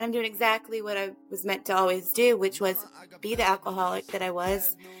I'm doing exactly what I was meant to always do, which was be the alcoholic that I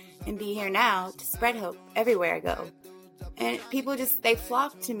was and be here now to spread hope everywhere I go. And people they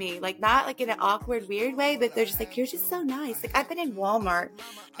flock to me, like not like in an awkward, weird way, but they're just like, you're just so nice. Like I've been in Walmart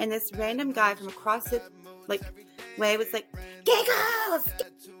and this random guy from across the way was like, Giggles!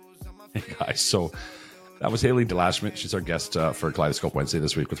 Hey guys, so that was Wed-Hayley Delashmit. She's our guest for Kaleidoscope Wednesday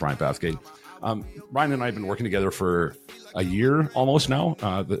this week with Ryan Bathgate. Ryan and I have been working together for a year almost now.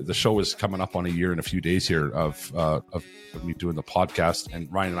 The show is coming up on a year in a few days here of me doing the podcast, and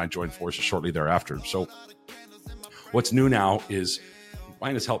Ryan and I joined forces shortly thereafter. So what's new now is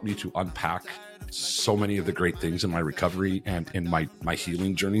Ryan has helped me to unpack so many of the great things in my recovery and in my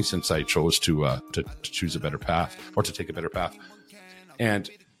healing journey since I chose to choose a better path, or to take a better path. And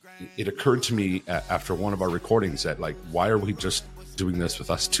it occurred to me after one of our recordings that, like, why are we just doing this with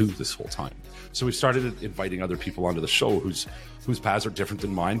us two this whole time? So we started inviting other people onto the show whose paths are different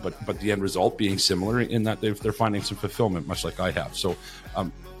than mine, but the end result being similar in that they're finding some fulfillment, much like I have. So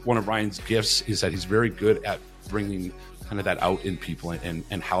one of Ryan's gifts is that he's very good at bringing kind of that out in people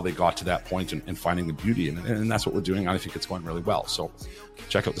and how they got to that point and finding the beauty in it. And that's what we're doing. I think it's going really well. So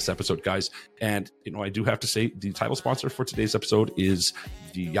check out this episode, guys. And, I do have to say the title sponsor for today's episode is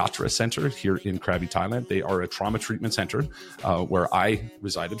the Yatra Center here in Krabi, Thailand. They are a trauma treatment center where I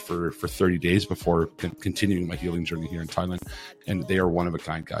resided for 30 days before continuing my healing journey here in Thailand. And they are one of a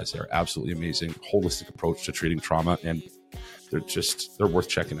kind, guys. They're absolutely amazing, holistic approach to treating trauma, and they're worth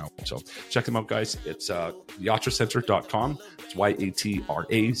checking out. So check them out, guys. It's yatracenter.com. It's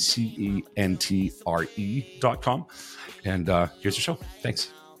yatracentre.com. And here's the show.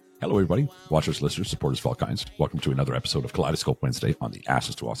 Thanks. Hello, everybody. Watchers, listeners, supporters of all kinds. Welcome to another episode of Kaleidoscope Wednesday on the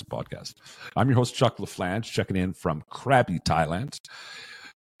Ashes to Awesome podcast. I'm your host, Chuck LaFlange, checking in from Krabi, Thailand.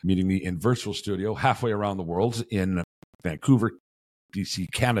 Meeting me in virtual studio halfway around the world in Vancouver,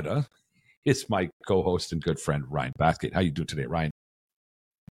 BC, Canada. It's my co-host and good friend, Ryan Bathgate. How you doing today, Ryan?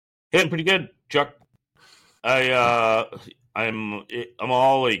 Hey, I'm pretty good, Chuck. I'm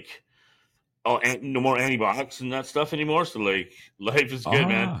all like, no more antibiotics and that stuff anymore. So like, life is good,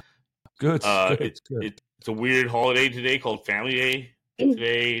 man. Good. It's a weird holiday today called Family Day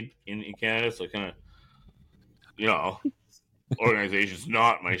today in Canada. So kind of, organization's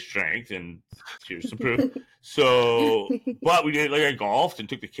not my strength, and here's some proof. So, but we did, I golfed and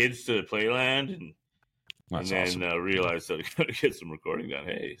took the kids to the playland, and then awesome. Realized that I got to get some recording done.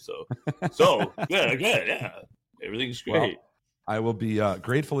 Hey, so good, yeah, everything's great. Well, I will be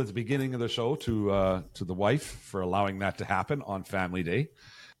grateful at the beginning of the show to the wife for allowing that to happen on Family Day,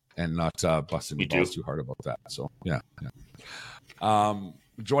 and not busting the balls too hard about that. So yeah.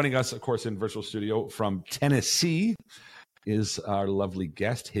 Joining us, of course, in virtual studio from Tennessee is our lovely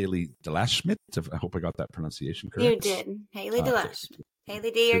guest, Wed-Hayley Delashmit. I hope I got that pronunciation correct. You did. Wed-Hayley Delashmit.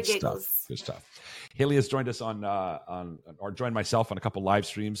 Wed-Hayley D or Giggles. Good stuff. Wed-Hayley has joined us or joined myself on a couple live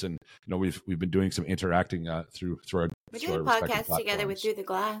streams, and we've been doing some interacting through our. We did a podcast together with Through the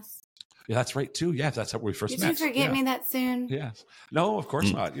Glass. Yeah, that's right too. Yeah, that's how we first met. Did you forget me that soon? Yes. No, of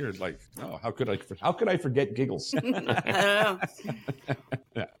course not. You're like, no. How could I forget Giggles? I don't know.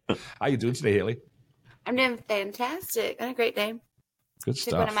 Yeah. How you doing today, Wed-Hayley? I'm doing fantastic. I had a great day. Good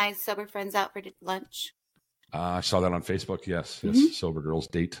stuff. Took one of my sober friends out for lunch. I saw that on Facebook. Yes. Sober girls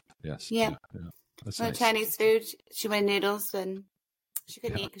date. Yes. Yeah. That's nice. Chinese food. She wanted noodles, and she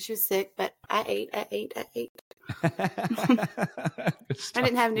couldn't eat because she was sick. But I ate. I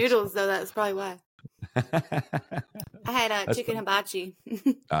didn't have noodles though. That's probably why. I had chicken hibachi.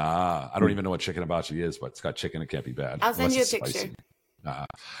 I don't even know what chicken hibachi is, but it's got chicken. It can't be bad. I'll send you a picture. Spicy. I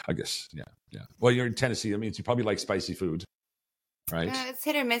guess, yeah. Well, you're in Tennessee. That means you probably like spicy food, right? It's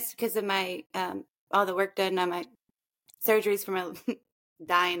hit or miss because of my all the work done on my surgeries for my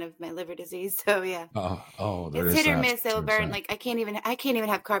dying of my liver disease. So yeah. It's hit or miss. It'll burn. Like I can't even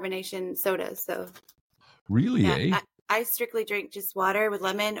have carbonation soda. So really, eh? I strictly drink just water with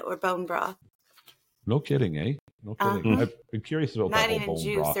lemon or bone broth. No kidding, eh? No kidding. I've been curious about that whole bone broth. Not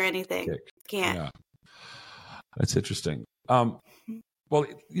even juice or anything. Kick. Can't. Yeah. That's interesting. Well,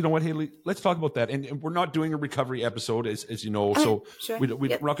 you know what, Wed-Hayley, let's talk about that. And we're not doing a recovery episode, as you know, so sure. we're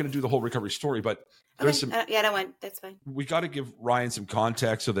not going to do the whole recovery story, but there's some. I don't want. That's fine. We got to give Ryan some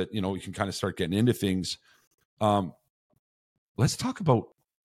context so that we can kind of start getting into things. Let's talk about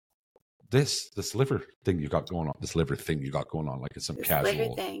this liver thing you got going on. This liver thing you got going on, like it's some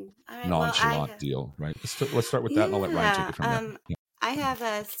casual, nonchalant deal, right? Let's start with that, and I'll let Ryan take it from there. Yeah. I have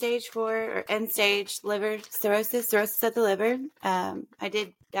a stage 4 or end stage liver cirrhosis of the liver. I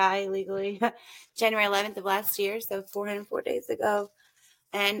did die legally January 11th of last year, so 404 days ago.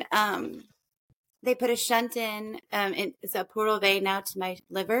 And They put a shunt in. It's a portal vein now to my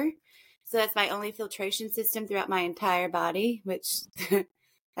liver. So that's my only filtration system throughout my entire body, which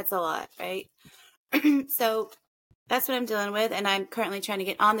that's a lot, right? So that's what I'm dealing with. And I'm currently trying to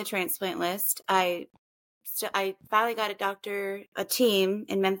get on the transplant list. I finally got a team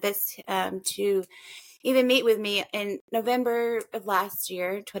in Memphis to even meet with me in November of last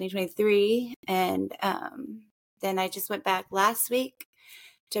year, 2023. And then I just went back last week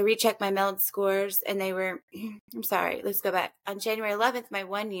to recheck my MELD scores. And they were, I'm sorry, let's go back. On January 11th, my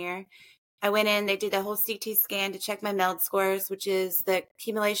 1 year, I went in, they did the whole CT scan to check my MELD scores, which is the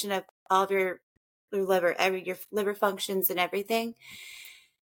accumulation of all of your liver, your liver functions and everything.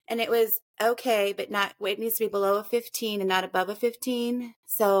 And it was okay, but it needs to be below a 15 and not above a 15.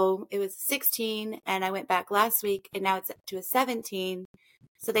 So it was 16, and I went back last week, and now it's up to a 17.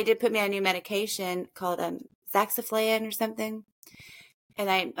 So they did put me on a new medication called Zaxaflan or something. And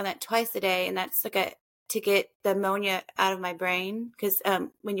I'm on that twice a day, and that's like to get the ammonia out of my brain. Because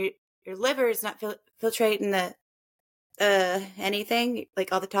when your liver is not filtrating the anything,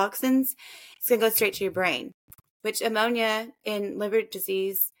 like all the toxins, it's going to go straight to your brain, which ammonia in liver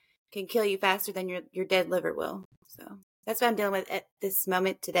disease can kill you faster than your dead liver will. So that's what I'm dealing with at this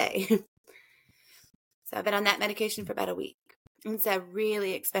moment today. So I've been on that medication for about a week. It's a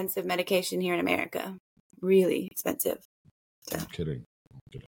really expensive medication here in America. Really expensive. So, I'm kidding.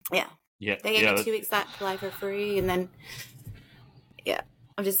 Yeah. Yeah. They gave me 2 weeks to apply for free, and then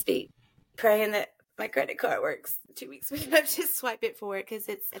I'll just be praying that my credit card works 2 weeks. I just swipe it for it because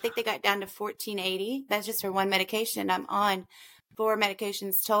I think they got down to $14.80. That's just for one medication. I'm on 4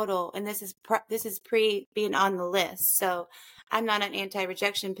 medications total, and this is pre being on the list. So I'm not on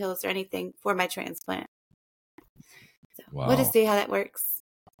anti-rejection pills or anything for my transplant. So we'll just see how that works.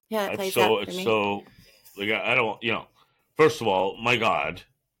 Yeah, that plays out for me. So, like, I don't, first of all, my God,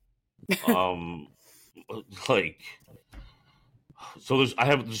 like, so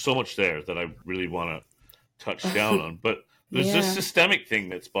there's so much there that I really want to touch down on, but there's this systemic thing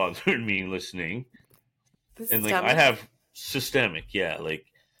that's bothering me listening. And like, I have systemic, like,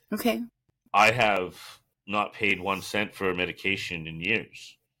 okay, I have not paid 1 cent for a medication in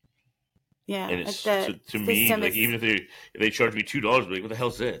years. Yeah, and it's to me, like, even if they charge me $2, like, what the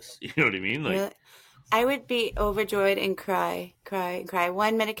hell's this? You know what I mean? Like, really? I would be overjoyed and cry.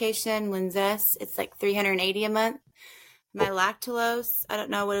 One medication, Linzess, it's like $380 a month. My lactulose, I don't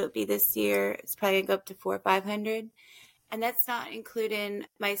know what it would be this year. It's probably gonna go up to $400 or $500, and that's not including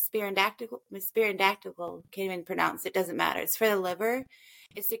my spirindactyl. Can't even pronounce it. Doesn't matter. It's for the liver.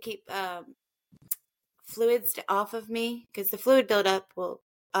 It's to keep fluids off of me, because the fluid buildup will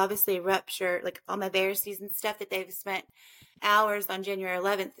obviously rupture, like all my varices and stuff that they've spent hours on January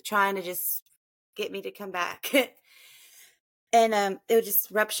 11th trying to just get me to come back. And it would just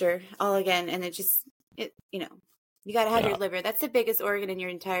rupture all again, and you got to have your liver. That's the biggest organ in your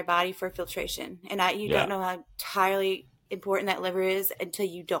entire body for filtration, and you don't know how entirely important that liver is until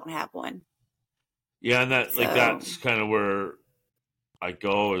you don't have one. Yeah, and that's kind of where I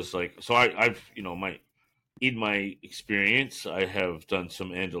go, is like, so I've in my experience, I have done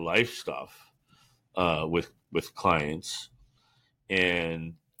some end of life stuff with clients,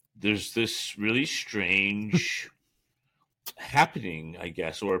 and there's this really strange happening, I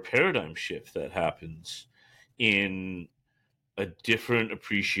guess, or a paradigm shift that happens in a different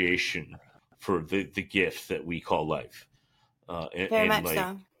appreciation for the gift that we call life. Very much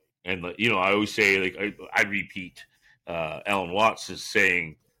so. And I always say, like, I repeat Alan Watts'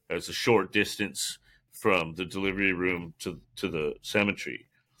 saying, there's a short distance from the delivery room to the cemetery,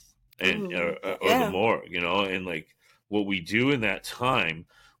 and or the morgue, and like, what we do in that time,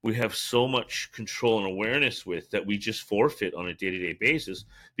 we have so much control and awareness with that we just forfeit on a day-to-day basis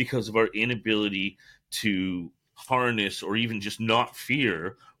because of our inability to harness or even just not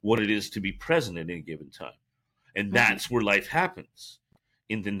fear what it is to be present at any given time. And that's where life happens,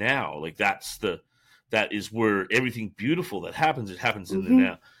 in the now. Like, that is where everything beautiful that happens, it happens in the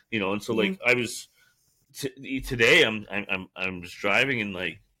now, and so like, I was today I'm just driving, and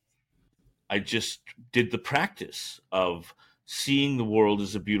like, I just did the practice of seeing the world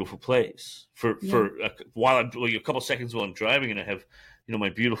as a beautiful place for while I'm, like, a couple seconds while I'm driving, and I have my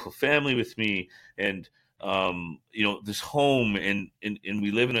beautiful family with me, and this home, and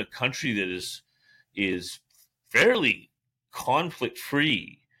we live in a country that is fairly conflict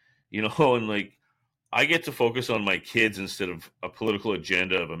free, and like, I get to focus on my kids instead of a political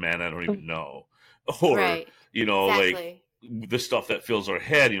agenda of a man I don't even know, or like the stuff that fills our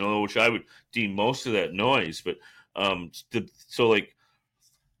head, which I would deem most of that noise. But so like,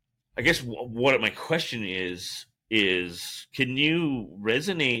 I guess what my question is can you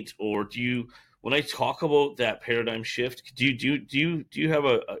resonate, or when I talk about that paradigm shift, do you have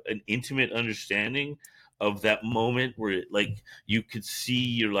an intimate understanding of that moment where like you could see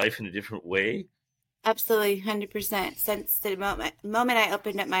your life in a different way? Absolutely, 100%. Since the moment I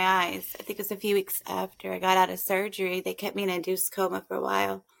opened up my eyes, I think it was a few weeks after I got out of surgery, they kept me in a induced coma for a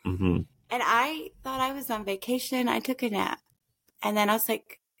while. Mm-hmm. And I thought I was on vacation. I took a nap. And then I was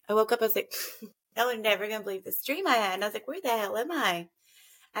like, I woke up, I was like, no one's never going to believe this dream I had. And I was like, where the hell am I?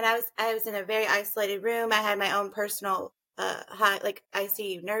 And I was in a very isolated room. I had my own personal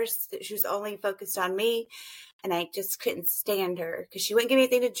ICU nurse. She was only focused on me. And I just couldn't stand her because she wouldn't give me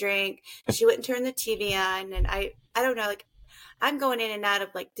anything to drink. She wouldn't turn the TV on. And I don't know, like I'm going in and out of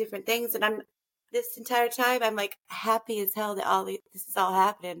like different things. And this entire time, I'm like happy as hell that this is all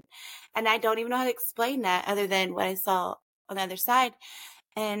happening. And I don't even know how to explain that other than what I saw on the other side.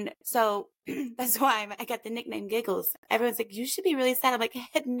 And so that's why I got the nickname Giggles. Everyone's like, you should be really sad. I'm like,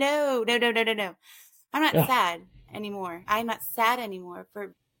 no. I'm not sad anymore. I'm not sad anymore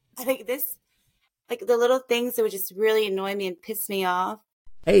for like this. Like the little things that would just really annoy me and piss me off.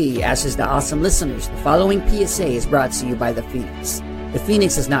 Hey, Ashes to awesome listeners. The following PSA is brought to you by The Phoenix. The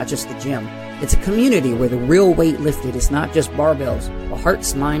Phoenix is not just a gym. It's a community where the real weight lifted is not just barbells, but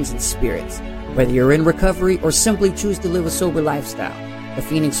hearts, minds, and spirits. Whether you're in recovery or simply choose to live a sober lifestyle, The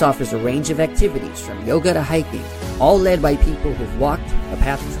Phoenix offers a range of activities from yoga to hiking, all led by people who've walked a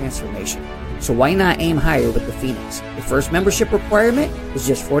path of transformation. So why not aim higher with The Phoenix? The first membership requirement is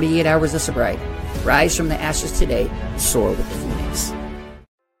just 48 hours of sobriety. Rise from the ashes today and soar with The Phoenix.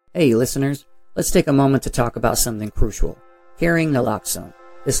 Hey listeners, let's take a moment to talk about something crucial. Carrying naloxone.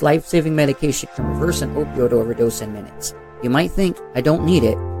 This life-saving medication can reverse an opioid overdose in minutes. You might think, I don't need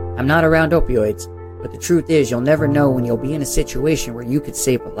it. I'm not around opioids. But the truth is, you'll never know when you'll be in a situation where you could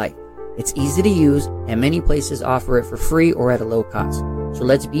save a life. It's easy to use, and many places offer it for free or at a low cost. So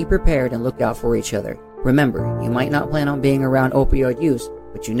let's be prepared and look out for each other. Remember, you might not plan on being around opioid use,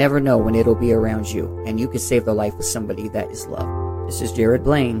 but you never know when it'll be around you, and you could save the life of somebody that is loved. This is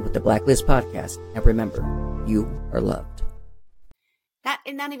Blaine with the Blacklist Podcast, and remember, you are loved.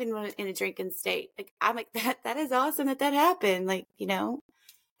 Not even in a drinking state. Like I'm like that is awesome that happened. Like, you know,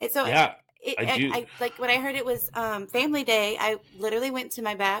 it's so Yeah, I like when I heard it was Family Day. I literally went to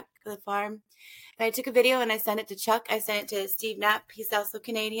my back of the farm and I took a video and I sent it to Chuck. I sent it to Steve Knapp. He's also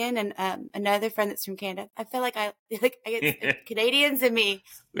Canadian, and another friend that's from Canada. I feel like I get Canadians in me.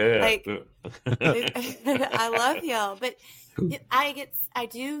 Like I love y'all, but I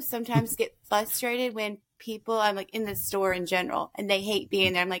do sometimes get frustrated when people, I'm like in the store in general, and they hate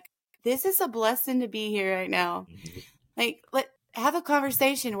being there. I'm like, this is a blessing to be here right now. Like, have a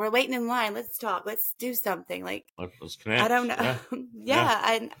conversation. We're waiting in line. Let's talk. Let's do something. Like, let's connect. I don't know. Yeah.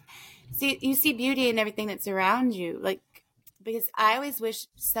 And you see beauty in everything that's around you. Like, because I always wish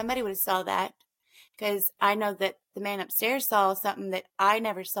somebody would have saw that, because I know that the man upstairs saw something that I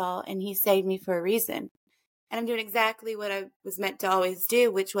never saw, and he saved me for a reason. And I'm doing exactly what I was meant to always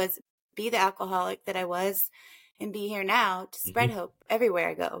do, which was be the alcoholic that I was and be here now to spread hope everywhere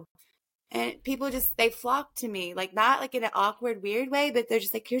I go. And people they flock to me, like not like in an awkward, weird way, but they're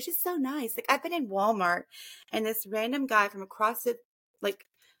just like, you're just so nice. Like I've been in Walmart and this random guy from across the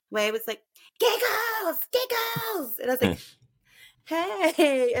way was like, Giggles. And I was like,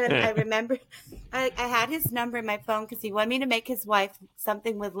 hey. And I remember I had his number in my phone because he wanted me to make his wife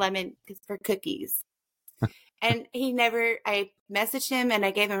something with lemon for cookies. And I messaged him and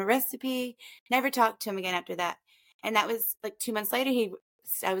I gave him a recipe, never talked to him again after that. And that was like 2 months later,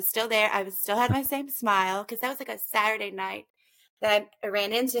 I was still there. I still had my same smile, because that was like a Saturday night that I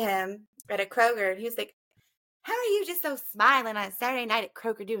ran into him at a Kroger, and he was like, how are you just so smiling on a Saturday night at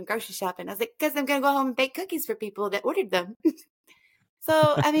Kroger doing grocery shopping? I was like, because I'm going to go home and bake cookies for people that ordered them.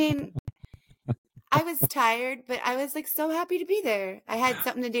 So, I mean, I was tired, but I was like so happy to be there. I had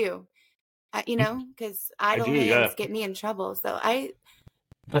something to do. Because idle hands get me in trouble. So I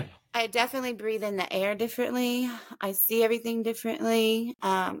definitely breathe in the air differently. I see everything differently.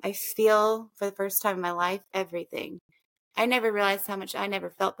 I feel for the first time in my life everything. I never realized how much I never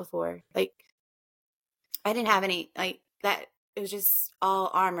felt before. Like I didn't have any like that. It was just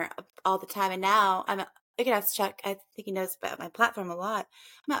all armor all the time. And now I can ask Chuck. I think he knows about my platform a lot.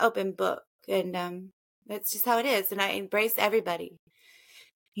 I'm an open book, and that's just how it is. And I embrace everybody.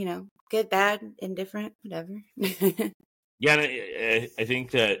 Good, bad, indifferent, whatever. Yeah, and I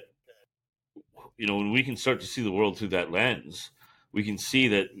think that, when we can start to see the world through that lens, we can see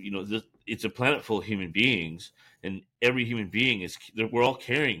that, it's a planet full of human beings, and every human being we're all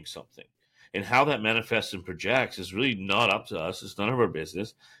carrying something. And how that manifests and projects is really not up to us. It's none of our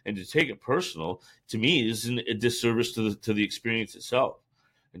business. And to take it personal, to me, is a disservice to the experience itself.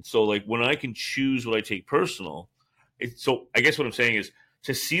 And so, like, when I can choose what I take personal, so I guess what I'm saying is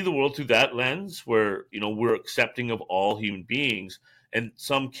to see the world through that lens where, we're accepting of all human beings, and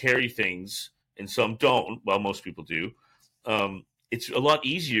some carry things and some don't. Well, most people do. It's a lot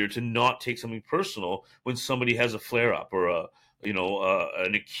easier to not take something personal when somebody has a flare up or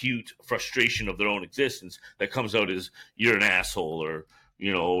an acute frustration of their own existence that comes out as you're an asshole or,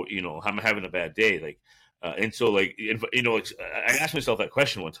 I'm having a bad day. Like, and so like, I asked myself that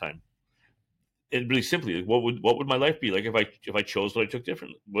question one time. And really simply, like, what would my life be like if I chose what I took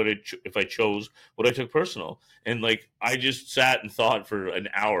different? If I chose what I took personal? And like, I just sat and thought for an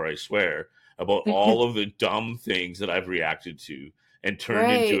hour, I swear, about all of the dumb things that I've reacted to and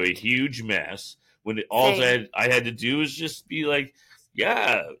turned into a huge mess. When I had to do is just be like,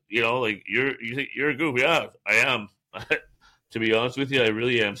 yeah, like you think you're a goof, yeah, I am. To be honest with you, I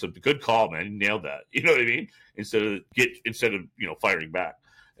really am. So good call, man. You nailed that. You know what I mean? Instead of firing back.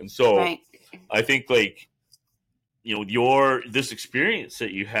 And so I think like, this experience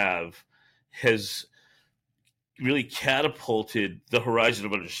that you have has really catapulted the horizon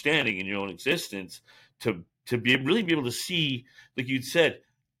of understanding in your own existence to be able to see, like you'd said,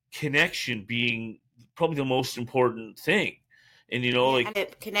 connection being probably the most important thing. And,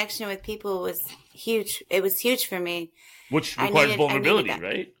 and connection with people was huge. It was huge for me. Which requires vulnerability,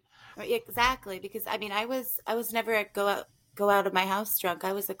 right? Exactly. Because I was never a go out of my house drunk.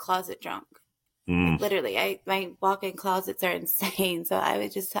 I was a closet drunk. Like, literally, my walk-in closets are insane. So I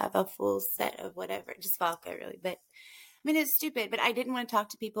would just have a full set of whatever, just vodka, really. But it's stupid. But I didn't want to talk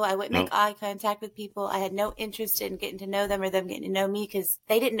to people. I wouldn't make eye contact with people. I had no interest in getting to know them or them getting to know me because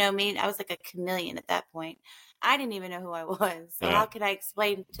they didn't know me. I was like a chameleon at that point. I didn't even know who I was. So how can I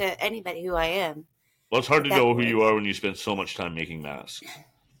explain to anybody who I am? Well, it's hard to know who you are when you spend so much time making masks.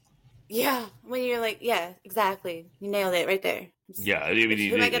 Yeah, when you're like, yeah, exactly. You nailed it right there. Yeah, who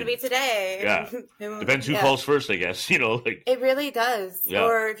am I going to be today? Yeah, depends who calls first, I guess. Like it really does. Yeah.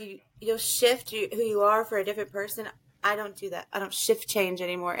 Or if you'll shift who you are for a different person. I don't do that. I don't shift change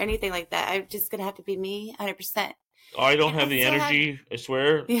anymore. Anything like that. I'm just going to have to be me, 100%. I don't have the energy, I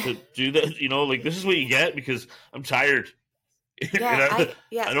swear, to do that. Like this is what you get because I'm tired. Yeah,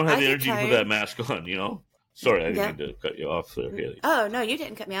 I don't have the energy to put that mask on. Sorry, I didn't mean to cut you off there, Hayley. Oh no, you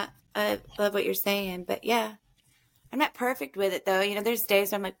didn't cut me off. I love what you're saying, but yeah, I'm not perfect with it though. There's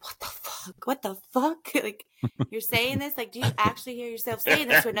days where I'm like, what the fuck? Like, you're saying this? Like, do you actually hear yourself saying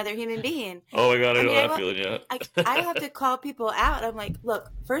this to another human being? Oh my God, I know that feeling, yeah. I have to call people out. I'm like,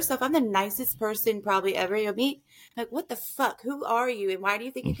 look, first off, I'm the nicest person probably ever you'll meet. Like, what the fuck? Who are you? And why do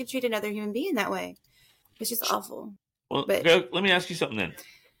you think you can treat another human being that way? It's just awful. Well, let me ask you something then.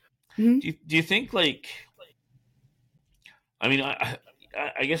 Mm-hmm. Do you think, like,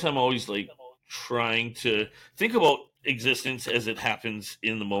 I guess I'm always like trying to think about existence as it happens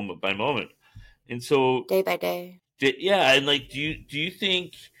in the moment by moment, and so day by day. And like, do you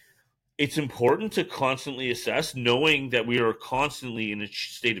think it's important to constantly assess, knowing that we are constantly in a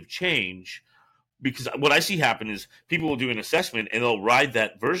state of change? Because what I see happen is people will do an assessment and they'll ride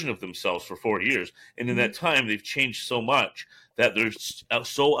that version of themselves for 4 years, and in that time they've changed so much that they're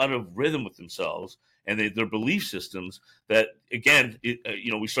so out of rhythm with themselves and their belief systems that, again,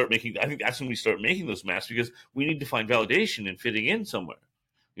 we start making. I think that's when we start making those masks because we need to find validation and fitting in somewhere.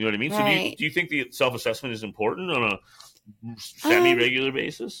 You know what I mean? Right. So do you think the self-assessment is important on a semi-regular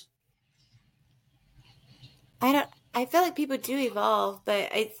basis? I feel like people do evolve,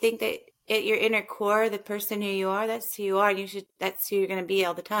 but I think that at your inner core, the person who you are, that's who you are. That's who you're going to be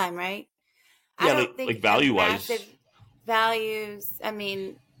all the time, right? Yeah, I don't think like value-wise. Values.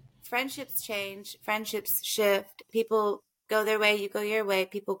 Friendships change, friendships shift. People go their way, you go your way.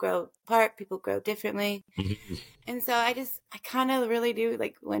 People grow apart, people grow differently. And so I kind of really do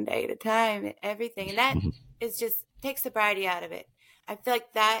like one day at a time, everything. And that is just takes sobriety out of it. I feel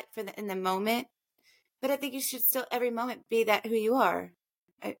like that in the moment, but I think you should still every moment be that who you are.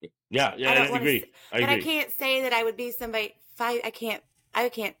 I agree. I can't say that I would be somebody. I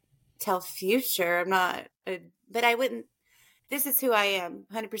can't tell future. I'm not, but I wouldn't. This is who I am,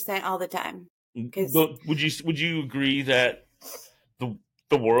 100% all the time. Would you agree that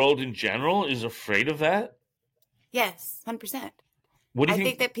the world in general is afraid of that? Yes, 100%. What do you think? I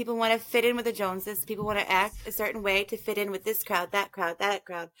think that people want to fit in with the Joneses. People want to act a certain way to fit in with this crowd, that crowd, that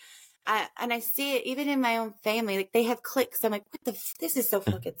crowd. And I see it even in my own family. Like, they have cliques. I'm like, this is so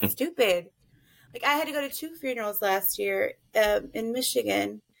fucking stupid. Like, I had to go to 2 funerals last year in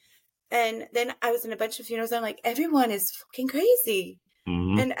Michigan. And then I was in a bunch of funerals. I'm like, everyone is fucking crazy.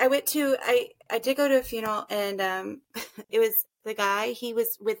 Mm-hmm. And I did go to a funeral, and it was the guy. He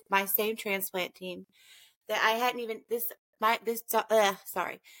was with my same transplant team that I hadn't even. This this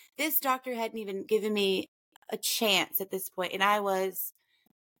doctor hadn't even given me a chance at this point, and I was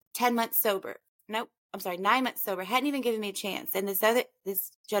 10 months sober. Nope, I'm sorry, 9 months sober. Hadn't even given me a chance. And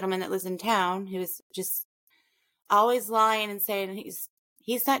this gentleman that lives in town, who was just always lying and saying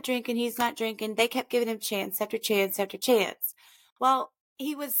he's not drinking, he's not drinking. They kept giving him chance after chance after chance. Well,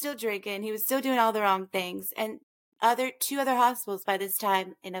 he was still drinking. He was still doing all the wrong things. And two other hospitals by this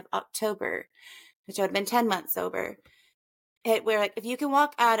time in October, which I would have been 10 months sober, where like if you can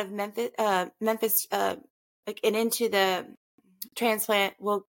walk out of Memphis, like and into the transplant,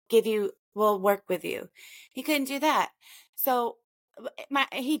 we'll work with you. He couldn't do that. So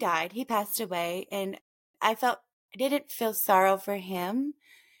he died. He passed away, and I didn't feel sorrow for him.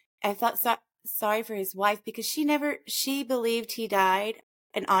 I felt sorry for his wife, because she believed he died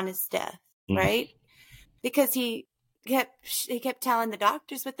an honest death, right? Because he kept telling the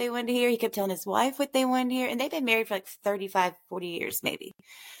doctors what they wanted to hear. He kept telling his wife what they wanted to hear. And they've been married for like 35, 40 years, maybe.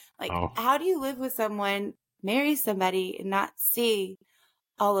 Like, how do you live with someone, marry somebody, and not see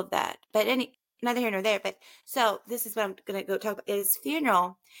all of that? But neither here nor there. But so this is what I'm going to go talk about. At his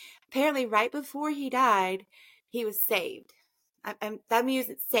funeral, apparently right before he died, he was saved. I'm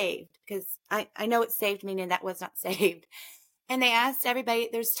using saved because I know it's saved, meaning that was not saved. And they asked everybody,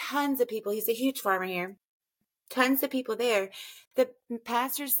 there's tons of people. He's a huge farmer here. Tons of people there. The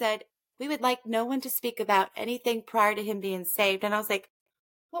pastor said, we would like no one to speak about anything prior to him being saved. And I was like,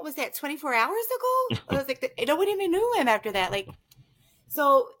 what was that, 24 hours ago? I was like, no one even knew him after that. Like,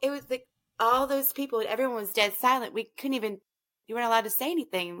 so it was like all those people, everyone was dead silent. We couldn't even, you weren't allowed to say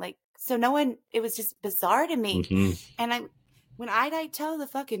anything. Like, so no one, it was just bizarre to me. And when I die, tell the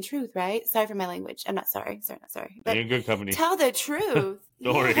fucking truth, right? Sorry for my language. I'm not sorry. Not sorry. But you're in good company. Tell the truth.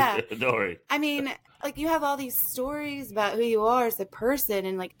 Don't worry. I mean, like, you have all these stories about who you are as a person,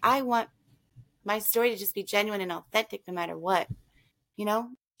 and like, I want my story to just be genuine and authentic no matter what, you know?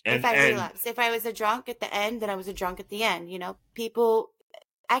 If I relapse, if I was a drunk at the end, then I was a drunk at the end, you know? People,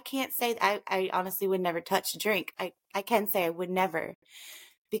 I can't say I honestly would never touch a drink. I can say I would never,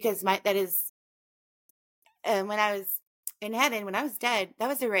 because that is, when I was in heaven, when I was dead, that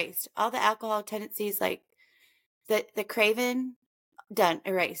was erased. All the alcohol tendencies, like the craving,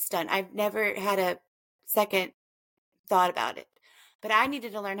 erased. I've never had a second thought about it. But I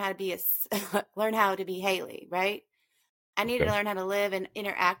needed to learn how to be learn how to be Haley, right? I needed to learn how to live and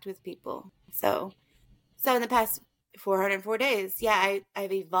interact with people. So in the past 404 days, yeah,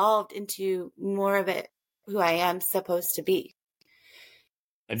 I've evolved into more of who I am supposed to be.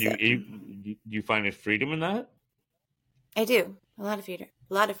 And do you find a freedom in that? I do. A lot of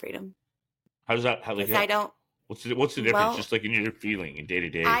freedom. How does that? I don't. What's the difference? Well, just like in your feeling in day to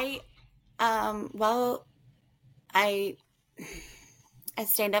day. I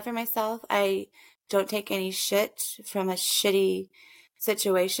stand up for myself. I don't take any shit from a shitty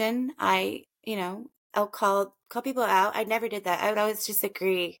situation. I'll call people out. I never did that. I would always just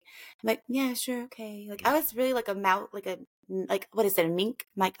agree. I'm like, yeah, sure, okay. Like, I was really like a what is it, a mink?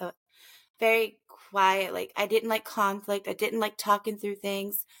 Like a very quiet. Like, I didn't like conflict. I didn't like talking through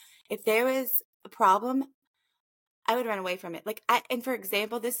things. If there was a problem, I would run away from it. Like, and for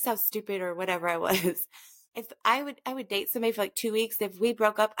example, this is how stupid or whatever I was. If I would date somebody for like 2 weeks. If we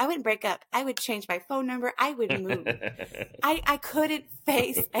broke up, I wouldn't break up. I would change my phone number. I would move. I couldn't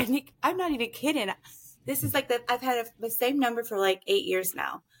face any. I'm not even kidding. This is like I've had the same number for like 8 years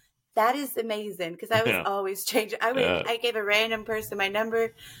now. That is amazing, because I was always changing. I gave a random person my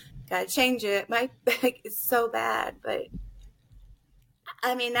number. Gotta change it. My is so bad, but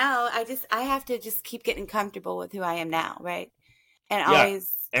I mean, now I have to just keep getting comfortable with who I am now, right? And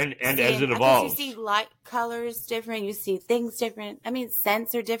always. And as it evolves, you see light colors different. You see things different. I mean,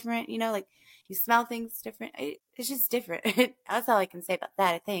 scents are different. You know, like you smell things different. It's just different. That's all I can say about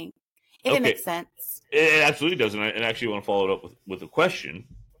that, I think. If it makes sense. It absolutely does. And I actually want to follow it up with a question.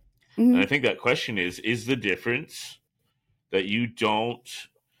 Mm-hmm. And I think that question is the difference that you don't,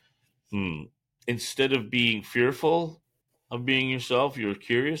 instead of being fearful of being yourself, you're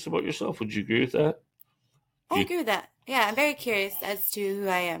curious about yourself. Would you agree with that? I agree with that. Yeah, I'm very curious as to who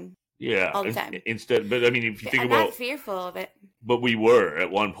I am. Yeah, all the time. But I mean, if you think I'm not fearful of it. But we were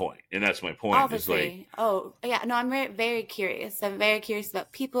at one point, and that's my point. Obviously. I'm very, very curious. I'm very curious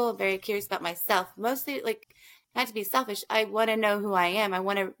about people. Very curious about myself. Mostly, like, not to be selfish. I want to know who I am. I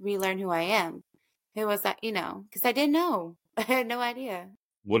want to relearn who I am. Who was that? Because I didn't know. I had no idea.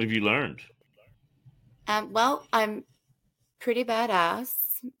 What have you learned? Well, I'm pretty badass.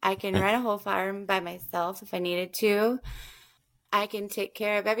 I can run a whole farm by myself if I needed to. I can take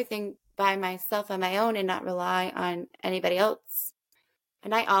care of everything by myself on my own and not rely on anybody else.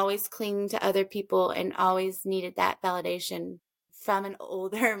 And I always cling to other people and always needed that validation from an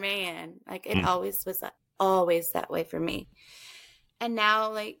older man. Like it always was always that way for me. And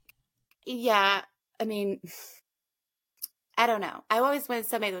now, like, yeah, I mean, I don't know. I always wanted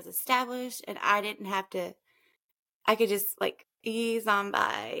somebody that was established and I didn't have to, I could just like ease on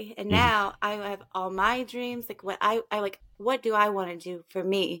by. And now I have all my dreams. Like what I like, what do I want to do for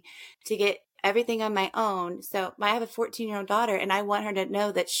me to get everything on my own? So I have a 14-year-old daughter and I want her to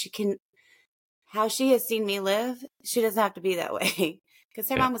know that she can, how she has seen me live, she doesn't have to be that way. Because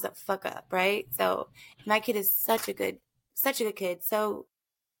her mom was a fuck up, right? So my kid is such a good kid. So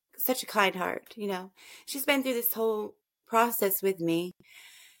such a kind heart, you know. She's been through this whole process with me.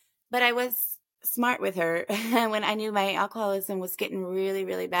 But I was smart with her. When I knew my alcoholism was getting really,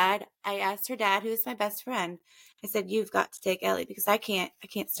 really bad, I asked her dad, who's my best friend. I said, "You've got to take Ellie because I can't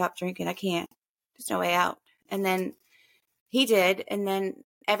stop drinking. I can't. There's no way out." And then he did. And then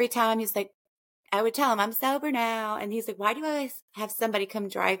every time he's like, I would tell him, "I'm sober now." And he's like, "Why do I always have somebody come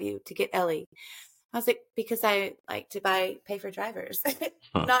drive you to get Ellie?" I was like, "Because I like to pay for drivers."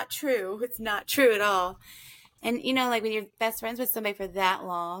 Not true. It's not true at all. And, you know, like when you're best friends with somebody for that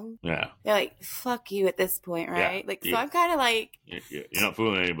long, they're like, "Fuck you" at this point, right? Like, so I'm kind of like, you're not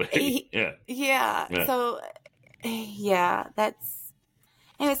fooling anybody. Yeah. So, yeah, that's,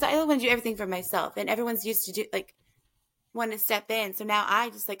 anyway, so I want to do everything for myself. And everyone's used to do, like, want to step in. So now I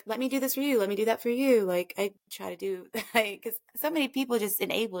just like, let me do this for you. Let me do that for you. Like I try to do, like, because so many people just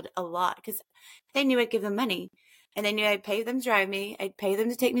enabled a lot because they knew I'd give them money and they knew I'd pay them to drive me. I'd pay them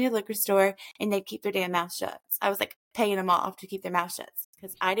to take me to the liquor store and they'd keep their damn mouth shut. I was like paying them off to keep their mouth shut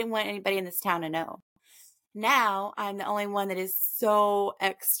because I didn't want anybody in this town to know. Now I'm the only one that is so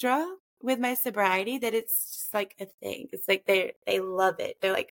extra with my sobriety that it's just like a thing. It's like they love it.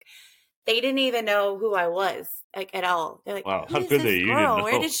 They're like, they didn't even know who I was, like, at all. They're like, "Wow, who how is could this they? You didn't girl? know.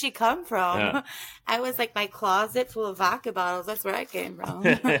 Where did she come from?" Yeah. I was like my closet full of vodka bottles. That's where I came from.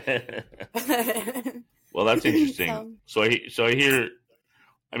 Well, that's interesting. So I hear.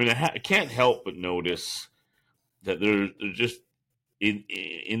 I mean, I can't help but notice that they're just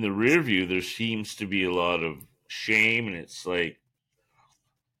in the rear view. There seems to be a lot of shame, and it's like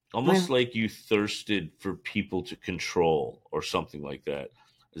almost like you thirsted for people to control or something like that.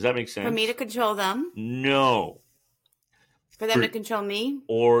 Does that make sense? For me to control them? No. For them to control me?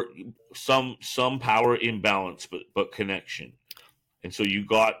 Or some power imbalance, but connection. And so you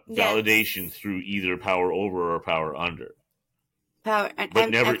got validation through either power over or power under. Power, but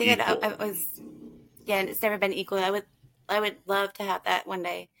never I think equal. It was, and it's never been equal. I would love to have that one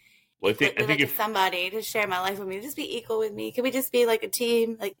day. Well, I think if somebody to share my life with me, just be equal with me. Can we just be like a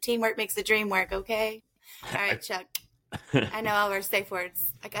team? Like teamwork makes the dream work, okay? All right, Chuck. I know all our safe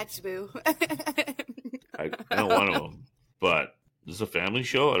words. I got you, boo. I know one of them, but is this a family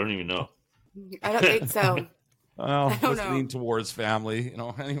show? I don't even know. I don't think so. Well, let's lean towards family, you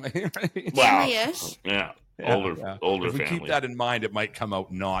know. Anyway, right? Family-ish. Yeah. Older if we family. keep that in mind, it might come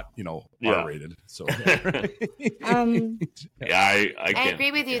out not, you know, R-rated. So, I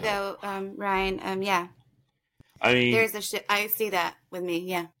agree with you though, Ryan. Yeah. I mean, there's a shift. I see that with me.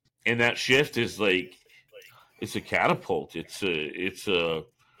 Yeah. And that shift is like, it's a catapult. It's a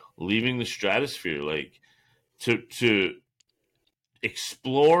leaving the stratosphere, like to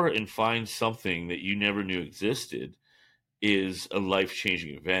explore and find something that you never knew existed is a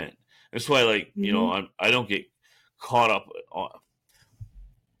life-changing event. That's why, like, you know, I don't get caught up on,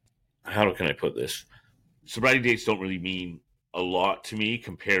 how can I put this? Sobriety dates don't really mean a lot to me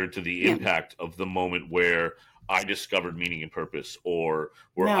compared to the impact of the moment where I discovered meaning and purpose, or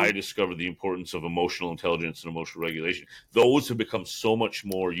where I discovered the importance of emotional intelligence and emotional regulation. Those have become so much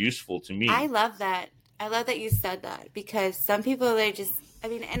more useful to me. I love that. I love that you said that, because some people, they just, I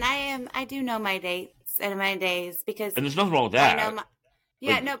mean, and I do know my dates and my days, because. And there's nothing wrong with that.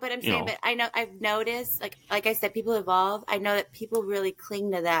 I know but I'm saying, but I know, I've noticed, like I said, people evolve. I know that people really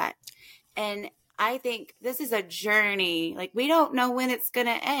cling to that. And I think this is a journey. Like, we don't know when it's going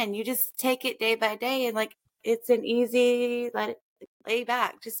to end. You just take it day by day, and like, it's an easy, let it lay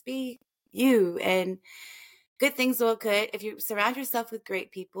back, just be you, and good things will occur. If you surround yourself with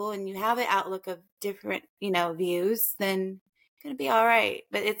great people and you have an outlook of different, you know, views, then it's going to be all right.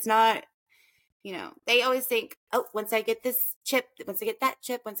 But it's not, you know, they always think, oh, once I get this chip, once I get that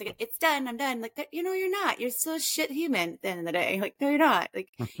chip, it's done, I'm done. Like, you know, you're not. You're still a shit human at the end of the day. Like, no, you're not. Like,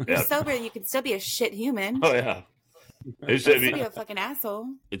 you're sober, you can still be a shit human. Oh, yeah. It's still be a fucking asshole.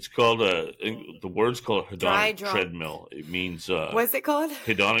 It's called the word's called hedonic treadmill. It means what's it called?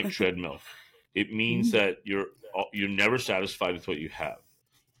 Hedonic treadmill. It means that you're never satisfied with what you have.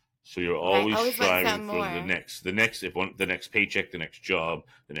 So you're always always want striving something for more. the next paycheck, the next job,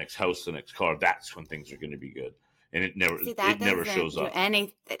 the next house, the next car. That's when things are going to be good, and it never shows up.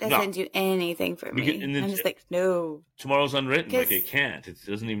 It doesn't do anything for me. I'm just like, no. Tomorrow's unwritten. Like it can't. It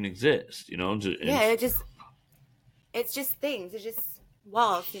doesn't even exist. You know. It's just things. It's just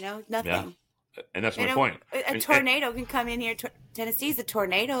walls. You know, nothing. Yeah. And that's my point. A tornado can come in here. Tennessee's a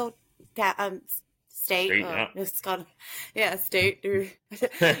tornado state. It's called, state.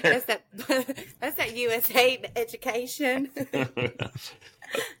 That's that USA education.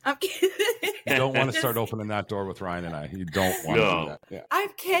 I'm kidding. You don't want to start opening that door with Ryan and I. You don't want to do that. Yeah. I'm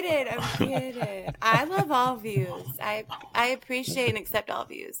kidding. I love all views. I appreciate and accept all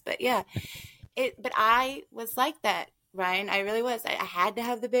views. But yeah, but I was like that, Ryan. I really was. I had to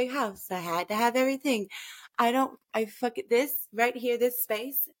have the big house. I had to have everything. This right here, this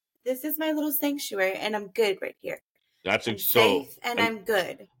space. This is my little sanctuary, and I'm good right here. I'm safe, and I'm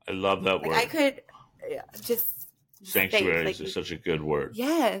good. I love that word. I could just sanctuary is such a good word.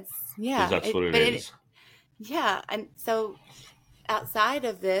 Yes, yeah, that's what it is. And so outside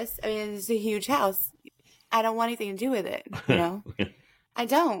of this, I mean, it's a huge house. I don't want anything to do with it. You know, I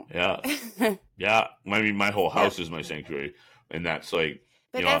don't. Yeah. I mean, my whole house is my sanctuary, and that's like.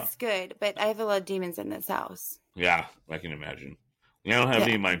 But that's good. But I have a lot of demons in this house. Yeah, I can imagine. I don't have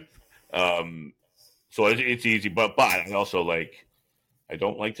any of my, so it's easy. But I also I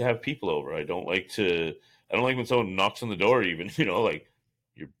don't like to have people over. I don't like when someone knocks on the door. Even you're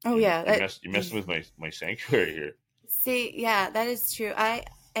messing with my sanctuary here. See, yeah, that is true.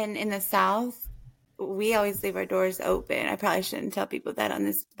 And in the South, we always leave our doors open. I probably shouldn't tell people that on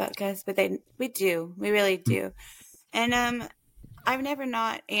this podcast, but we really do. And I've never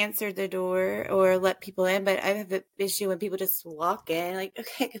not answered the door or let people in, but I have an issue when people just walk in. Like,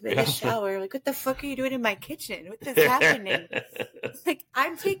 okay, I'm in the shower. Like, what the fuck are you doing in my kitchen? What is happening? Like,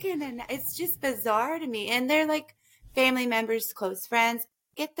 I'm taking it's just bizarre to me. And they're like family members, close friends.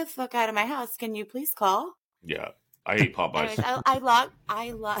 Get the fuck out of my house. Can you please call? Yeah. I hate Popeyes. Anyways,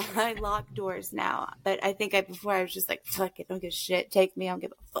 I lock doors now, but I think before I was just like, fuck it, don't give a shit, take me, I don't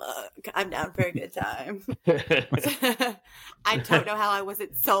give a fuck, I'm down for a good time. I don't know how I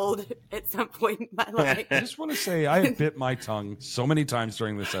wasn't sold at some point in my life. I just want to say I have bit my tongue so many times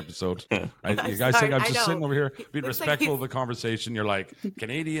during this episode. You guys think I'm just sitting over here being respectful of the conversation. You're like,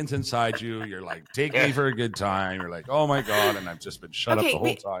 Canadians inside you. You're like, take me for a good time. You're like, oh my God. And I've just been shut up the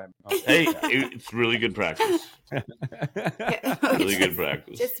whole time. Hey, it's really good practice. Really good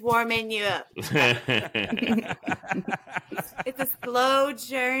practice. Just warming you up. It's a slow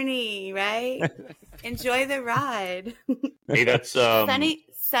journey, right? Enjoy the ride. Hey, that's Sonny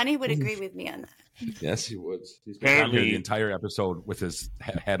would agree with me on that. Yes, he would. He's been down here the entire episode with his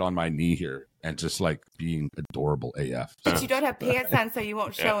head on my knee here and just like being adorable AF. But you don't have pants on, so you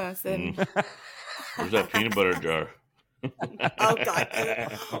won't show us. And where's that peanut butter jar? Oh God!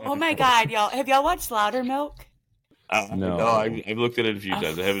 Oh my God, y'all! Have y'all watched Loudermilk? No, I've looked at it a few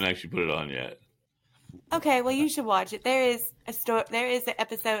times. I haven't actually put it on yet. Okay, well, you should watch it. There is an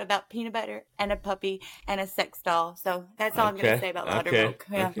episode about peanut butter and a puppy and a sex doll. So that's all I'm going to say about Loudermilk.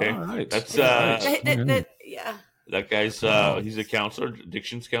 Yeah. Okay. All right. That's yeah. That guy's he's a counselor,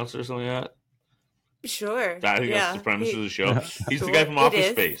 addictions counselor, or something like that. Sure. I think that's the premise of the show. He's the guy from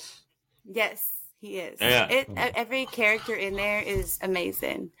Office Space. Yes, he is. Yeah. Every character in there is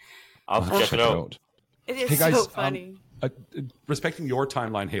amazing. I'll have to check it out. It is hey guys, so funny. Respecting your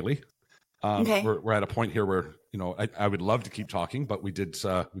timeline, Haley. Okay. We're at a point here where I would love to keep talking, but we did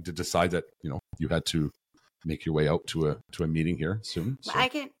decide that you had to make your way out to a meeting here soon. So. I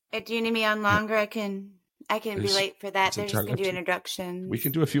can. Do you need me on longer? I can be late for that. They're just gonna do introductions. We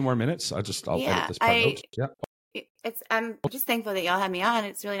can do a few more minutes. I'll edit this part out. Yeah. I'm just thankful that y'all had me on.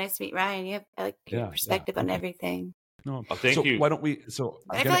 It's really nice to meet Ryan. I like your perspective on everything. No, thank you. Why don't we?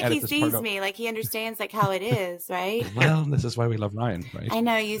 I feel like he sees me, like he understands like how it is, right? Well, this is why we love Ryan, right? I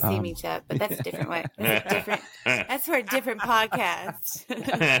know you see me, Chuck, but that's a different way. That's for a different podcast.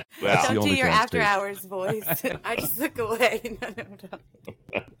 Don't do your after hours voice. I just look away.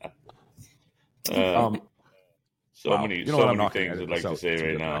 No. So many things I'd like to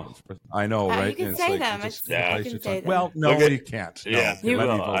say right now. I know, right? You can say them. You can say them. Well, no, you can't. Yeah,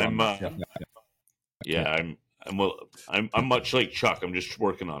 I'm much like Chuck. I'm just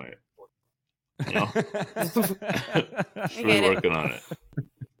working on it. Just really working on it.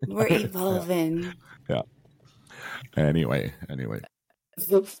 We're evolving. Yeah. Anyway.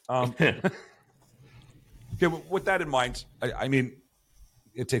 Okay, with that in mind, I mean,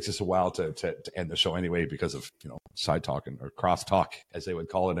 it takes us a while to end the show anyway because of side talking or cross talk, as they would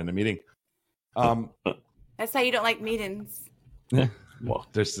call it in a meeting. That's how you don't like meetings. Well,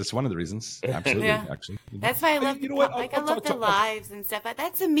 That's one of the reasons. Absolutely, Yeah. actually. That's why I love You know what? I love the lives and stuff.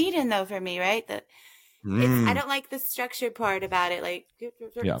 That's a meeting though for me, right? I don't like the structured part about it. Like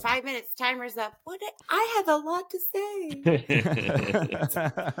 5 minutes, timer's up. I have a lot to say.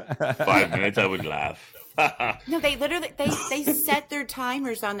 5 minutes, I would laugh. No, they literally they set their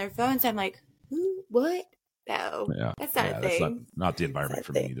timers on their phones. I'm like, what? No, that's not a thing. That's not the environment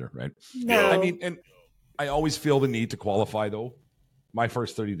for me either, right? No, I mean, and I always feel the need to qualify though. My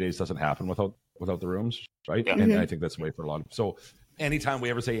first 30 days doesn't happen without the rooms, right? Yeah. And I think that's the way for a lot of. So anytime we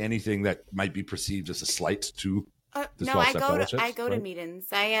ever say anything that might be perceived as a slight to this no, I go to meetings.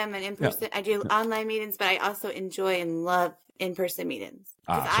 I am an in-person. I do online meetings, but I also enjoy and love in-person meetings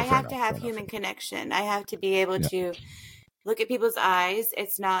because I have to have human connection. I have to be able to look at people's eyes.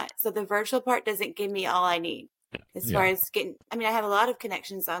 It's not so the virtual part doesn't give me all I need as far as getting. I mean, I have a lot of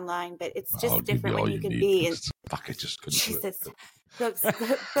connections online, but it's just different when you can be. And fuck, I just couldn't. Jesus, books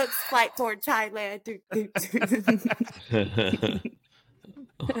flight for Thailand.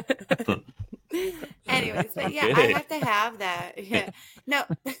 Anyways, but yeah, I have to have that. Yeah, no,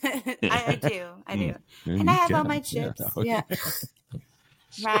 I do, and I have all my chips. Yeah,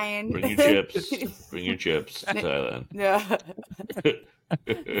 Ryan, bring your chips. Bring your chips, Thailand. Yeah.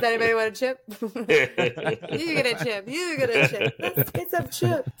 Does anybody want a chip? You get a chip. You get a chip. Let's get some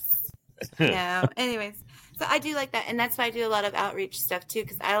chips. No. Anyways, so I do like that, and that's why I do a lot of outreach stuff too,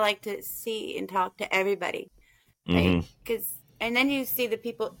 because I like to see and talk to everybody, right? Because and then you see the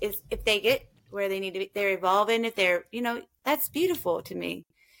people if they get where they need to be, they're evolving. If they're, that's beautiful to me.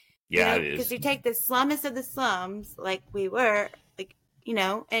 Yeah, it is. Because you take the slummest of the slums, like we were,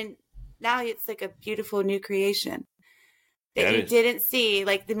 and now it's like a beautiful new creation that you didn't see.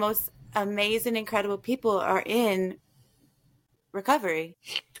 Like the most amazing, incredible people are in recovery.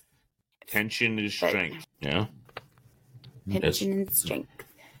 Tension is strength. Yeah. Tension and strength.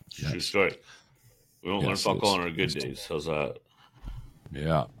 True story. We don't learn fuck all on our good days. How's that?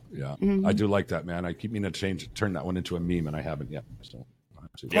 Yeah. Yeah, I do like that, man. I keep meaning to turn that one into a meme, and I haven't yet. So,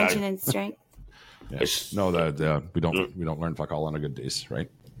 tension and strength. Yeah. No, we don't learn fuck all on our good days,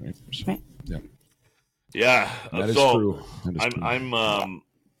 right? Right. Yeah. Yeah, that is true.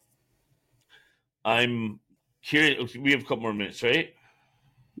 I'm curious. We have a couple more minutes, right?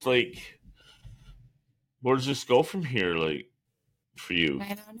 It's like, where does this go from here? Like, for you?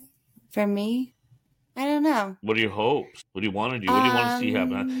 I don't know. For me. I don't know. What are your hopes? What do you want to do? What do you want to see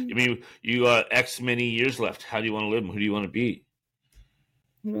happen? I mean, you got X many years left. How do you want to live? Who do you want to be?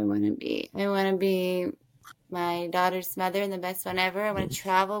 Who do I want to be? I want to be my daughter's mother and the best one ever. I want to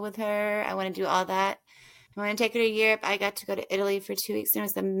travel with her. I want to do all that. I want to take her to Europe. I got to go to Italy for 2 weeks, and it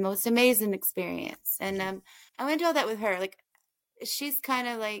was the most amazing experience. And I want to do all that with her. Like, she's kind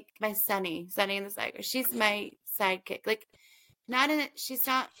of like my Sunny in the Cycle. She's my sidekick. Like, she's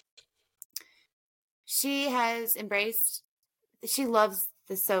not. She has embraced, she loves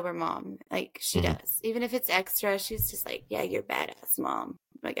the sober mom. Like she does. Even if it's extra, she's just like, yeah, you're badass, mom.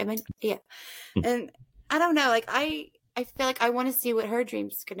 Like, I mean, yeah. And I don't know, like I feel like I want to see what her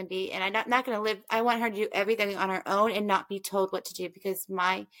dream's going to be. And I'm not going to live, I want her to do everything on her own and not be told what to do because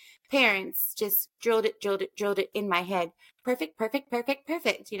my parents just drilled it in my head. Perfect,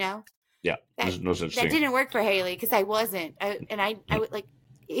 Yeah, there's no such thing. That didn't work for Haley because I wasn't. I would like,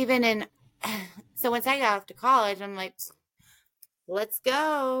 even in, so once I got off to college, I'm like, let's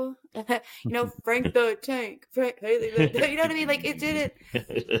go. Frank the Tank, Frank Haley. You know what I mean? Like it didn't.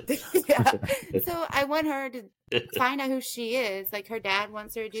 Yeah. So I want her to find out who she is. Like her dad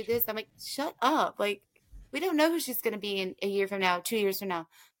wants her to do this. I'm like, shut up. Like we don't know who she's going to be in a year from now, 2 years from now.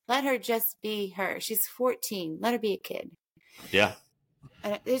 Let her just be her. She's 14. Let her be a kid. Yeah.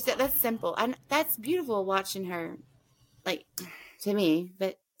 That's simple. And that's beautiful watching her, like, to me.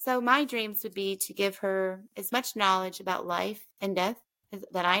 But so my dreams would be to give her as much knowledge about life and death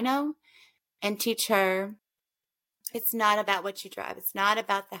that I know and teach her it's not about what you drive. It's not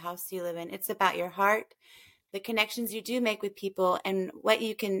about the house you live in. It's about your heart, the connections you do make with people and what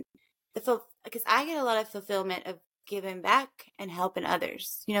you can, because I get a lot of fulfillment of giving back and helping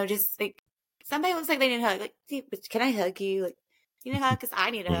others. Just like somebody looks like they need a hug. Like, can I hug you? Like, you know how? Because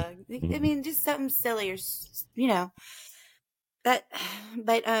I need a hug. I mean, just something silly or, But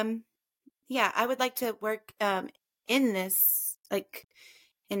yeah, I would like to work in this like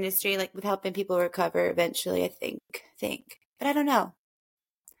industry, like with helping people recover eventually. I think, but I don't know.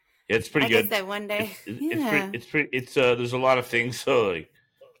 Yeah, it's pretty good. I guess one day, It's there's a lot of things that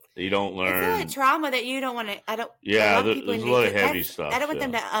you don't learn. It's a lot of trauma that you don't want to. I don't. Yeah, there's a lot of heavy stuff. I don't want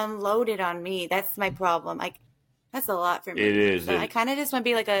them to unload it on me. That's my problem. Like that's a lot for me. It is. So I kind of just want to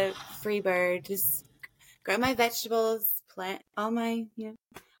be like a free bird, just grow my vegetables. plant all my Yeah.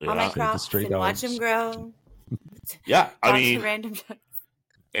 crops stray and watch them dogs. grow. Yeah, I Talk to mean, random dogs.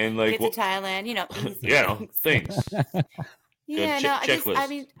 and like Get to Thailand, easy yeah, things. things. Yeah, Good no, I checklist.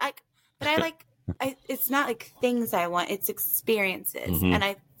 mean, it's not like things I want, it's experiences. Mhm. And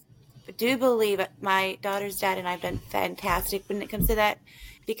I do believe my daughter's dad and I've been fantastic when it comes to that,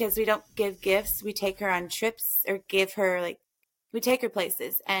 because we don't give gifts. We take her on trips or we take her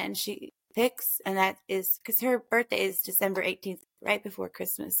places and she picks. And that is because her birthday is December 18th, right before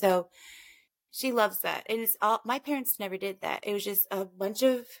Christmas. So she loves that. And my parents never did that. It was just a bunch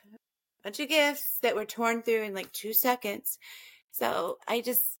of gifts that were torn through in like 2 seconds. So I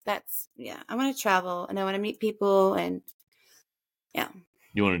want to travel and I want to meet people and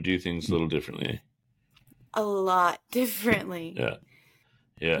You want to do things a little differently. a lot differently.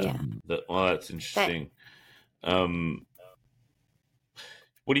 Yeah. That's interesting. What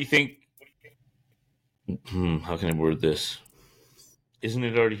do you think? How can I word this? Isn't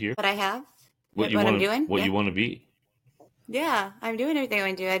it already here? What I have? What I'm doing? What you want to be? Yeah, I'm doing everything I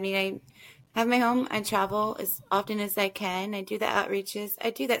want to do. I mean, I have my home. I travel as often as I can. I do the outreaches.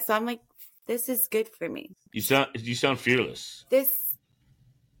 I do that. So I'm like, this is good for me. You sound fearless.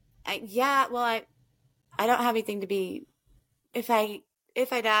 I don't have anything to be. If I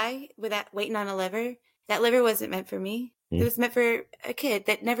die without waiting on a liver, that liver wasn't meant for me. It was meant for a kid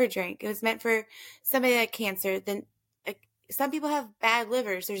that never drank. It was meant for somebody that had cancer. Then some people have bad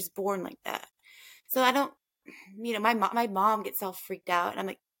livers. They're just born like that. So I don't, my mom gets all freaked out. And I'm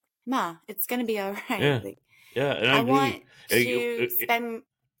like, Ma, it's going to be all right. Yeah. Like, Yeah. And I agree. want to spend.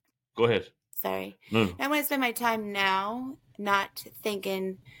 Go ahead. Sorry. No. I want to spend my time now, not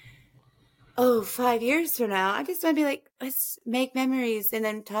thinking, 5 years from now. I just want to be like, let's make memories and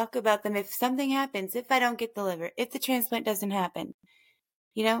then talk about them. If something happens, if I don't get the liver, if the transplant doesn't happen,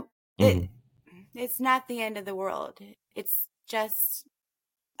 it's not the end of the world. It's just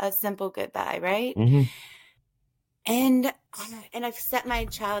a simple goodbye, right? Mm-hmm. And I've set my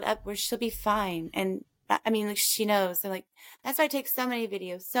child up where she'll be fine. And I mean, like, she knows. And like, that's why I take so many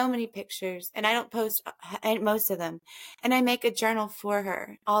videos, so many pictures, and I don't post most of them. And I make a journal for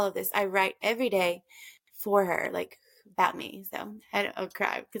her. All of this, I write every day for her, like about me. So I'll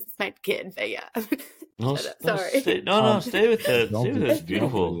cry because it's my kid. But yeah, No, sorry. Stay with it. Stay with it. It's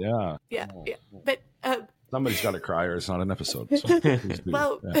beautiful. Yeah. Yeah. But Somebody's got to cry, or it's not an episode. So please do.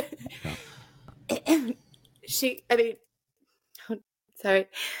 well, sorry.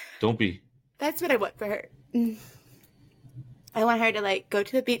 Don't be. That's what I want for her. I want her to like go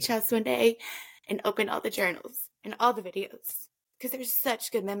to the beach house one day and open all the journals and all the videos because there's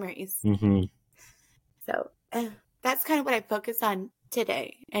such good memories. Mm-hmm. So that's kind of what I focus on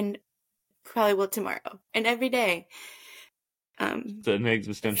today and probably will tomorrow and every day. It's an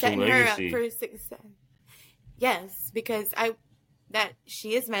existential setting legacy. her up for success. Yes, because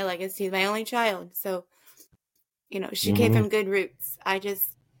she is my legacy, my only child. So, she came from good roots. I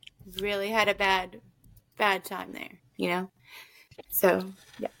just really had a bad time there, So,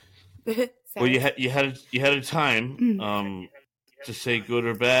 yeah. Well, you had a time to say good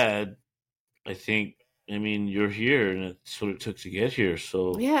or bad. I mean, you're here, and it's what it took to get here.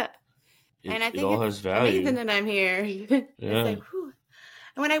 So yeah, and I think it all has value. Amazing that I'm here. It's like, whew.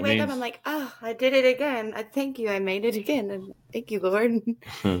 And when I wake up, I'm like, oh, I did it again. I thank you. I made it again. And thank you, Lord.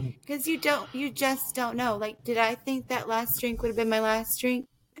 Because you just don't know. Like, did I think that last drink would have been my last drink?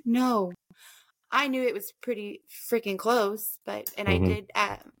 No. I knew it was pretty freaking close, I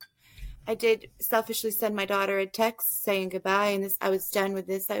did selfishly send my daughter a text saying goodbye, and I was done with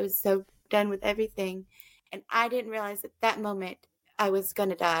this. I was so done with everything, and I didn't realize at that moment I was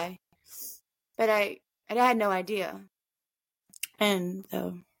gonna die, but I had no idea, and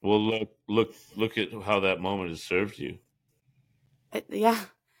so. Well, look at how that moment has served you. Yeah.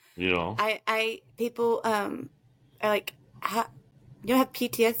 People are like, you don't have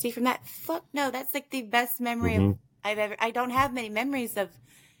PTSD from that? Fuck no, that's like the best memory I don't have many memories of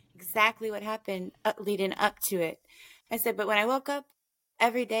exactly what happened leading up to it. I said, but when I woke up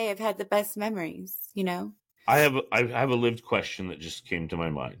every day, I've had the best memories, I have a lived question that just came to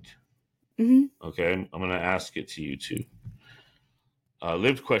my mind. Mm-hmm. Okay, I'm going to ask it to you too.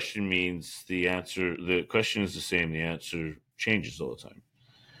 Lived question means the question is the same, the answer changes all the time.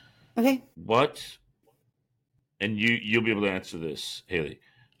 Okay. What, and you'll be able to answer this, Haley.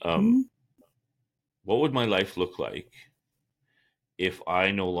 What would my life look like if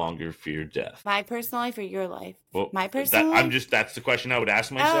I no longer feared death? My personal life or your life? Well, my personal life? That's the question I would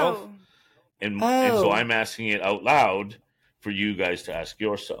ask myself. And so I'm asking it out loud for you guys to ask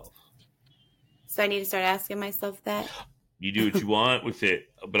yourself. So I need to start asking myself that? You do what you want with it.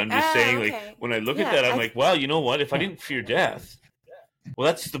 But I'm just saying, okay. like, when I look at that, I'm like, wow, you know what? If I didn't fear death, well,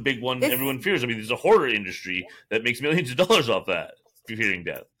 that's the big one everyone fears. I mean, there's a horror industry that makes millions of dollars off that, fearing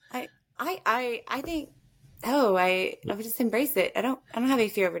death. I think. Oh, I would just embrace it. I don't have any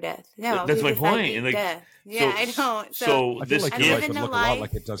fear over death. No, that's my point. And like, death. Yeah, I don't. I feel like I'm your life living would the look a life. lot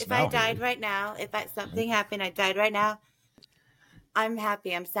like it does if now. I died right now, if something happened, I died right now, I'm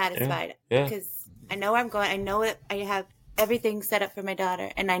happy. I'm satisfied because I know where I'm going. I know that I have everything set up for my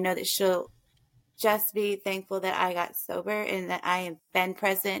daughter, and I know that she'll just be thankful that I got sober and that I have been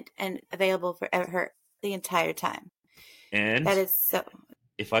present and available for her the entire time. And that is so.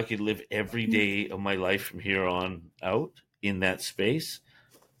 If I could live every day of my life from here on out in that space,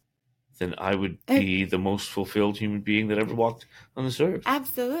 then I would be the most fulfilled human being that ever walked on this earth.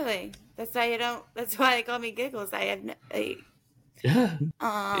 Absolutely. That's why they call me Giggles. I have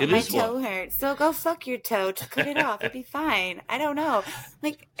my toe hurts. So go fuck your toe. To cut it off. It'd be fine. I don't know.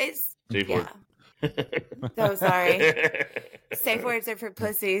 Like, it's... Safe word. So sorry. Safe words are for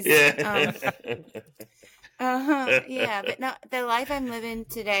pussies. Yeah. Yeah, but no, the life I'm living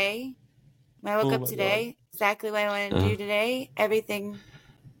today, when I woke up today, exactly what I want to do today, everything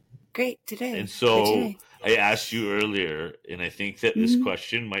great today. And so I asked you earlier, and I think that this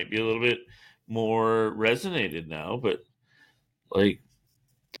question might be a little bit more resonated now, but like,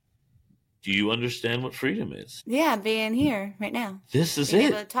 do you understand what freedom is? Yeah, being here right now. This is being it.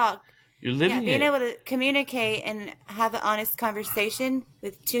 Able to talk. You're living being it. able to communicate and have an honest conversation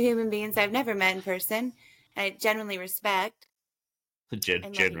with two human beings I've never met in person. I genuinely respect.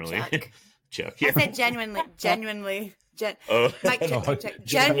 Generally. Chuck. I said genuinely. Genuinely. Mike, check.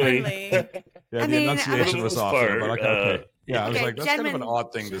 Genuinely. Yeah, I mean, the enunciation was off there, but okay. Yeah, I was like, that's kind of an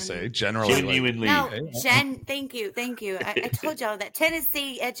odd thing to say. Genuinely. No, thank you. I told y'all that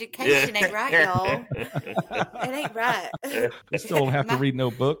Tennessee education ain't right, y'all. It ain't right. You still don't have to read no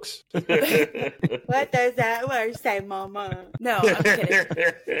books. What does that word say, Mama? No, I'm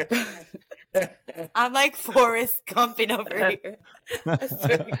kidding. I'm like Forrest Gumping over here.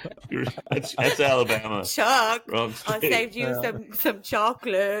 That's Alabama. Chuck, I saved you some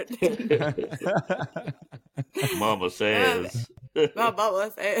chocolate. Mama says. My mama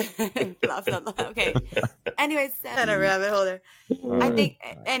says. Okay. Anyways, not a rabbit hole there. I think,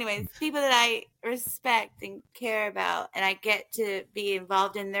 anyways, people that I respect and care about, and I get to be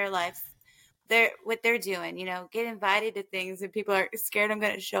involved in their lives. What they're doing, get invited to things and people are scared I'm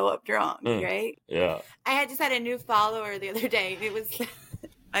going to show up drunk, right? Yeah. I just had a new follower the other day. It was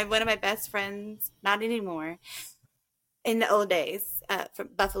one of my best friends, not anymore, in the old days, from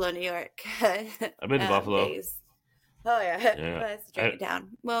Buffalo, New York. I've been to Buffalo. Days. Oh, yeah. Well, that's a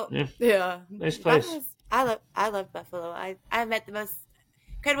town. Well, yeah. Nice place. I love Buffalo. I met the most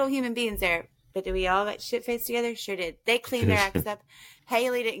incredible human beings there. But did we all get shit-faced together? Sure did. They cleaned their acts up.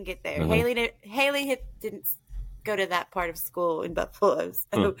 Haley didn't get there. Haley didn't go to that part of school in Buffalo.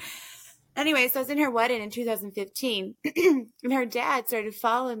 So anyway, so I was in her wedding in 2015, and her dad started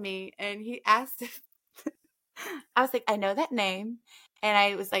following me, and he asked if I was like, I know that name. And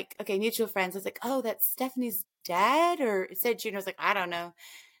I was like, okay, mutual friends. I was like, oh, that's Stephanie's dad? Or it said June. I was like, I don't know.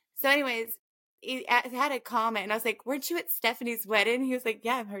 So anyways, he had a comment, and I was like, weren't you at Stephanie's wedding? He was like,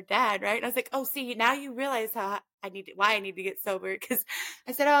 yeah, I'm her dad, right? And I was like, oh, see, now you realize why I need to get sober. Because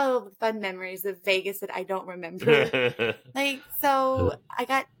I said, oh, fun memories of Vegas that I don't remember. It's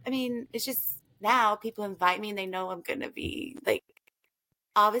just now people invite me, and they know I'm going to be, like,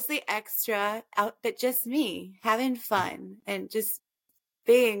 obviously extra out, but just me having fun and just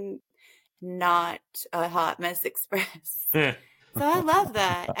being not a hot mess express. So I love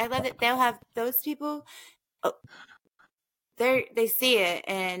that. I love that they'll have those people. They see it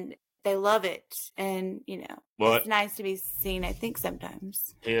and they love it, and it's nice to be seen. I think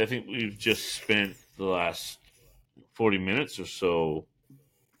sometimes. Yeah, I think we've just spent the last 40 minutes or so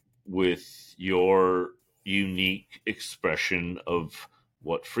with your unique expression of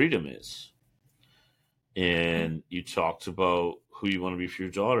what freedom is, and you talked about who you want to be for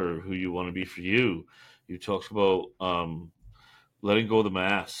your daughter, who you want to be for you. You talked about letting go of the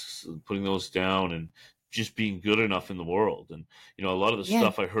masks, putting those down, and just being good enough in the world. And a lot of the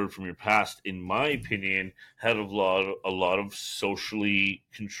stuff I heard from your past, in my opinion, had a lot of socially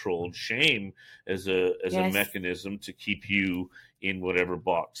controlled shame as a mechanism to keep you in whatever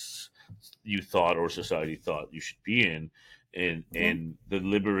box you thought or society thought you should be in. And the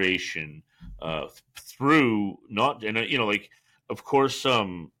liberation through not, and of course,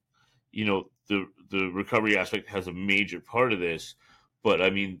 the recovery aspect has a major part of this, but I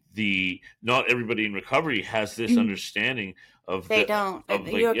mean, not everybody in recovery has this understanding of. They don't.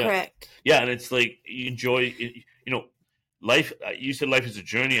 You're correct. Yeah, and it's like you enjoy. life. You said life is a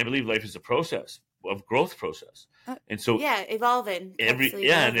journey. I believe life is a process of growth process, and so evolving. Right?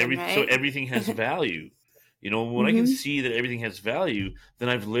 So everything has value. When I can see that everything has value, then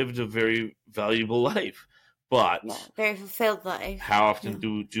I've lived a very valuable life. But very fulfilled life. How often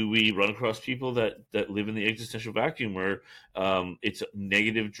do we run across people that live in the existential vacuum where it's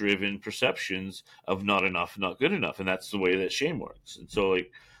negative driven perceptions of not enough, not good enough, and that's the way that shame works. And so,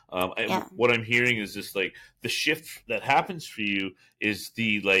 what I'm hearing is this: like, the shift that happens for you is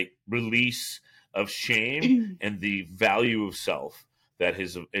the release of shame and the value of self that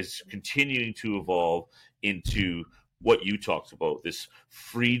is continuing to evolve into what you talked about, this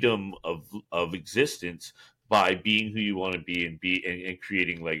freedom of existence by being who you want to be and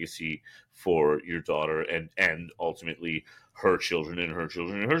creating legacy for your daughter and ultimately her children and her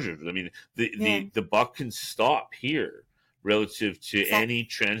children and her children. I mean, the buck can stop here relative to any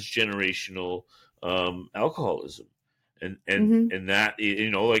transgenerational alcoholism, and that, I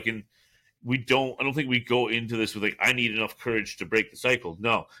don't think we go into this with I need enough courage to break the cycle.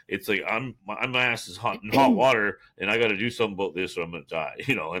 No, it's my ass is hot in hot water and I got to do something about this or I'm going to die,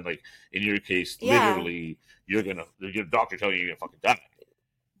 and in your case, literally your doctor telling you you're going to fucking die.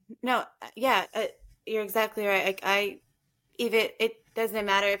 No. You're exactly right. It doesn't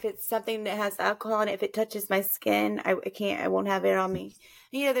matter if it's something that has alcohol in it. If it touches my skin, I won't have it on me.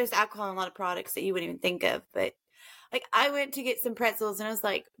 There's alcohol in a lot of products that you wouldn't even think of, but I went to get some pretzels and I was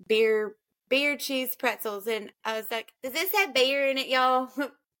like, beer cheese pretzels, and I was like, does this have beer in it, y'all?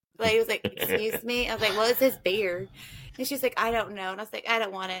 He was like, excuse me? I was like, well, it says beer. And she's like, I don't know. And I was like, I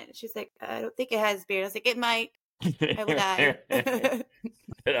don't want it. She's like, I don't think it has beer. I was like, it might. I will die.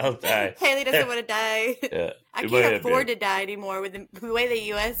 I'll die. Haley doesn't want to die. Yeah, I can't afford to die anymore with the way the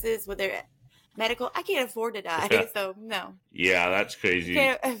U.S. is with their medical. I can't afford to die, so no. Yeah, that's crazy.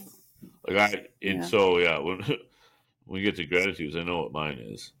 When we get to gratitudes, I know what mine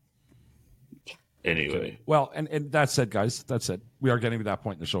is. Anyway. Well, and that said, guys, we are getting to that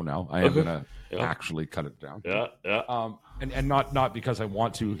point in the show now. I am going to actually cut it down. Yeah. And not because I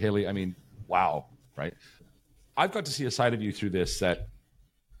want to, Haley. I mean, wow, right? I've got to see a side of you through this that,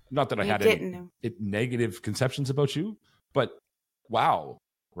 not that I had any negative conceptions about you, but wow,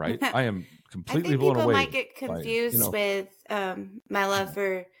 right? I am completely blown away. People might get confused with my love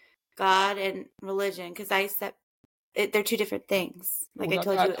for God and religion because they're two different things. I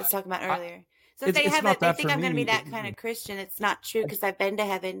told you, I was talking about earlier. So if they think I'm going to be that kind of Christian, it's not true because I've been to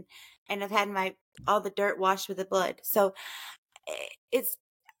heaven and I've had all the dirt washed with the blood. So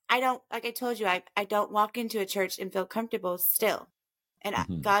I don't, like I told you, I don't walk into a church and feel comfortable still.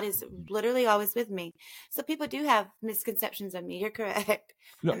 And God is literally always with me. So people do have misconceptions of me. You're correct.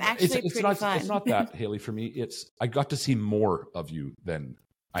 No, I'm actually pretty fun. It's not that, Haley, for me. I got to see more of you than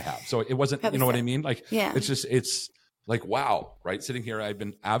I have. So it wasn't, you know what I mean? It's like, wow, right? Sitting here, I've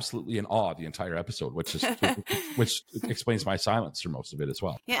been absolutely in awe the entire episode, which explains my silence through most of it as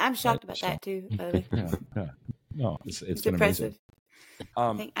well. Yeah, I'm shocked about that too, by the way. Yeah. No, it's been impressive.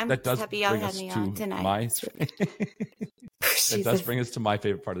 Amazing. I'm that does happy y'all bring had us me to on tonight. That does bring us to my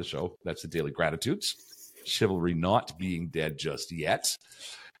favorite part of the show. That's the daily gratitudes. Chivalry not being dead just yet,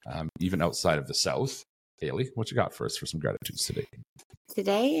 even outside of the South. Haley, what you got for us for some gratitudes today?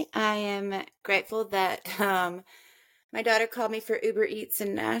 Today, I am grateful that my daughter called me for Uber Eats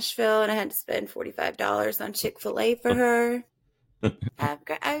in Nashville, and I had to spend $45 on Chick-fil-A for her.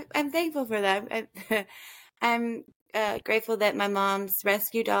 I'm thankful for that. I'm grateful that my mom's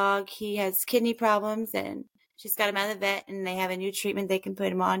rescue dog, he has kidney problems, and she's got him out of the vet, and they have a new treatment they can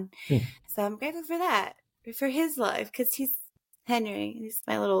put him on. So I'm grateful for that, for his life, because he's Henry. He's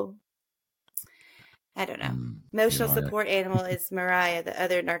my little, I don't know. Emotional support animal is Mariah, the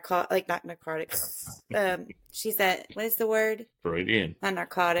other not narcotics. She's what is the word? Freudian. Not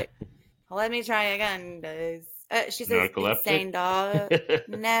narcotic. Well, let me try again, guys. She's an insane dog.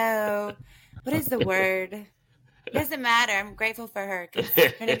 No. What is the word? It doesn't matter. I'm grateful for her because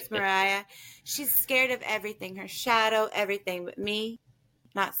her name's Mariah. She's scared of everything, her shadow, everything, but me,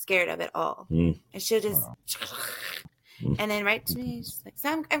 not scared of it all. And she'll just, and then right to me, she's like,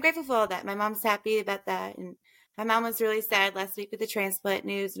 so I'm grateful for all that. My mom's happy about that. And my mom was really sad last week with the transplant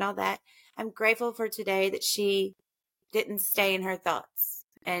news and all that. I'm grateful for today that she didn't stay in her thoughts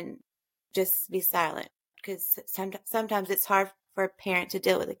and just be silent because sometimes it's hard for a parent to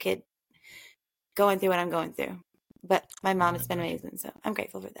deal with a kid going through what I'm going through. But my mom has been amazing, so I'm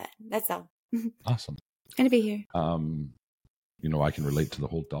grateful for that. That's all. Awesome. Good to be here. I can relate to the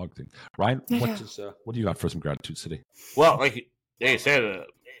whole dog thing. Ryan, what do you got for some gratitudes today? Well, like they said,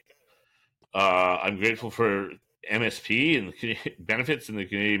 I'm grateful for MSP and the benefits in the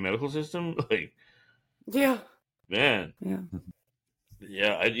Canadian medical system. man. Yeah.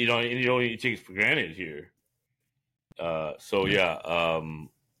 Yeah, you don't take it for granted here. So yeah, I'm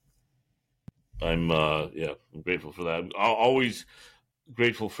grateful for that. I'm always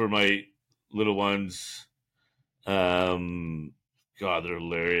grateful for my little ones. God, they're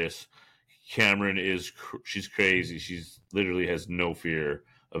hilarious. Cameron she's crazy. She's literally has no fear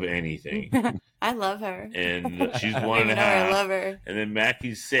of anything. I love her. And she's 1.5. I love her. And then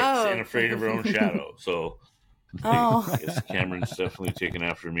Mackie's 6 and afraid of her own shadow. So I guess Cameron's definitely taking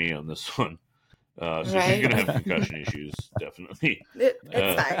after me on this one. So she's going to have concussion issues, definitely.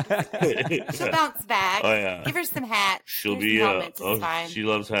 It's fine. She'll bounce back. Oh, yeah. Give her some hats. She'll be, fine. She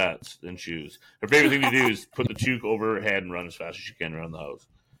loves hats and shoes. Her favorite thing to do is put the toque over her head and run as fast as she can around the house.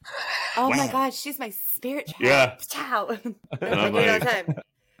 Oh my God, she's my spirit child. Yeah. Ciao. And I'm like,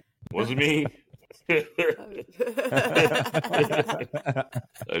 wasn't me. I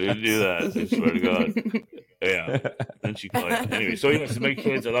didn't do that. I swear to God. Yeah. Then she anyway. So yes, my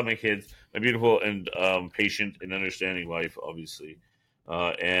kids. I love my kids. My beautiful and patient and understanding wife, obviously.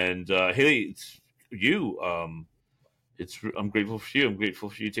 And Haley, it's you. I'm grateful for you. I'm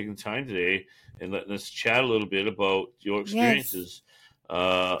grateful for you taking the time today and letting us chat a little bit about your experiences.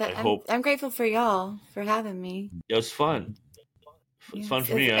 Yes. I'm grateful for y'all for having me. It was fun. It's fun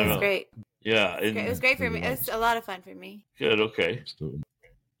for me. It was great. Yeah, it was great for me. It was a lot of fun for me. Good. Okay.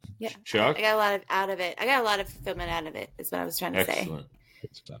 Yeah, Chuck, I got a lot out of it. I got a lot of fulfillment out of it. Is what I was trying to say.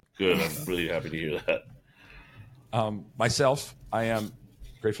 Good. I'm really happy to hear that. Myself, I am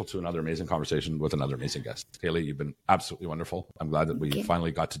grateful to another amazing conversation with another amazing guest. Haley, you've been absolutely wonderful. I'm glad that we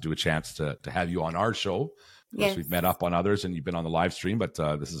finally got to do a chance to have you on our show. Of course, we've met up on others, and you've been on the live stream, but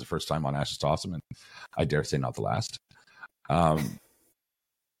this is the first time on Ashes to Awesome, and I dare say not the last. I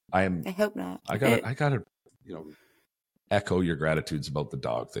hope not. I gotta, echo your gratitudes about the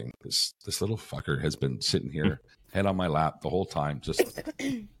dog thing. This little fucker has been sitting here, head on my lap the whole time, just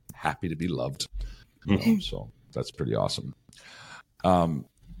happy to be loved. So that's pretty awesome. There's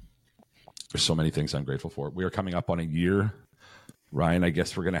so many things I'm grateful for. We are coming up on a year, Ryan. I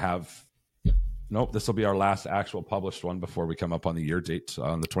guess we're gonna have. Nope, this will be our last actual published one before we come up on the year date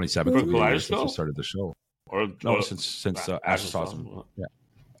on the 27th. From Kaleidoscope? Since we started the show. Since Ashes Awesome.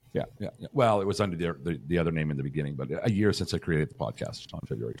 Yeah. Well, it was under the other name in the beginning, but a year since I created the podcast on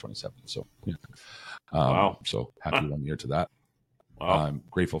February 27th. So, yeah. Wow. So happy 1 year to that. Wow. I'm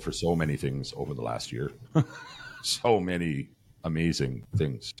grateful for so many things over the last year. So many amazing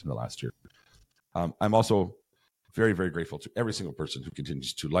things in the last year. I'm also very, very grateful to every single person who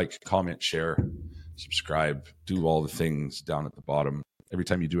continues to like, comment, share, subscribe, do all the things down at the bottom. Every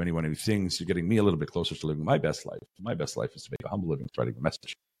time you do any one of these things, you're getting me a little bit closer to living my best life. My best life is to make a humble living, spreading the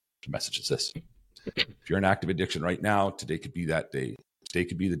message. The message is this. If you're in active addiction right now, today could be that day. Today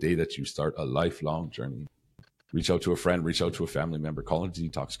could be the day that you start a lifelong journey. Reach out to a friend, reach out to a family member, call it a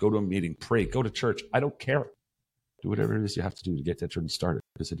detox, go to a meeting, pray, go to church. I don't care. Do whatever it is you have to do to get that journey started,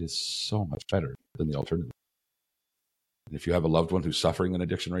 because it is so much better than the alternative. And if you have a loved one who's suffering an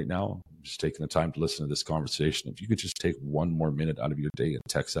addiction right now, just taking the time to listen to this conversation, if you could just take 1 more minute out of your day and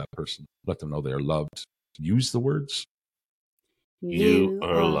text that person, let them know they are loved. Use the words. You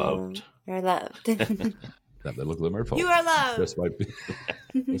are loved. You're loved. That little glimmer of hope. You are loved. Just might be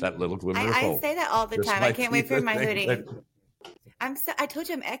that little glimmer of hope. I say that all the time. I can't wait for my hoodie. I told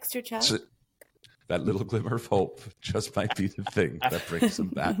you I'm extra, Chuck. That little glimmer of hope just might be the thing that brings them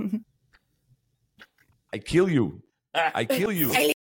back. I kill you.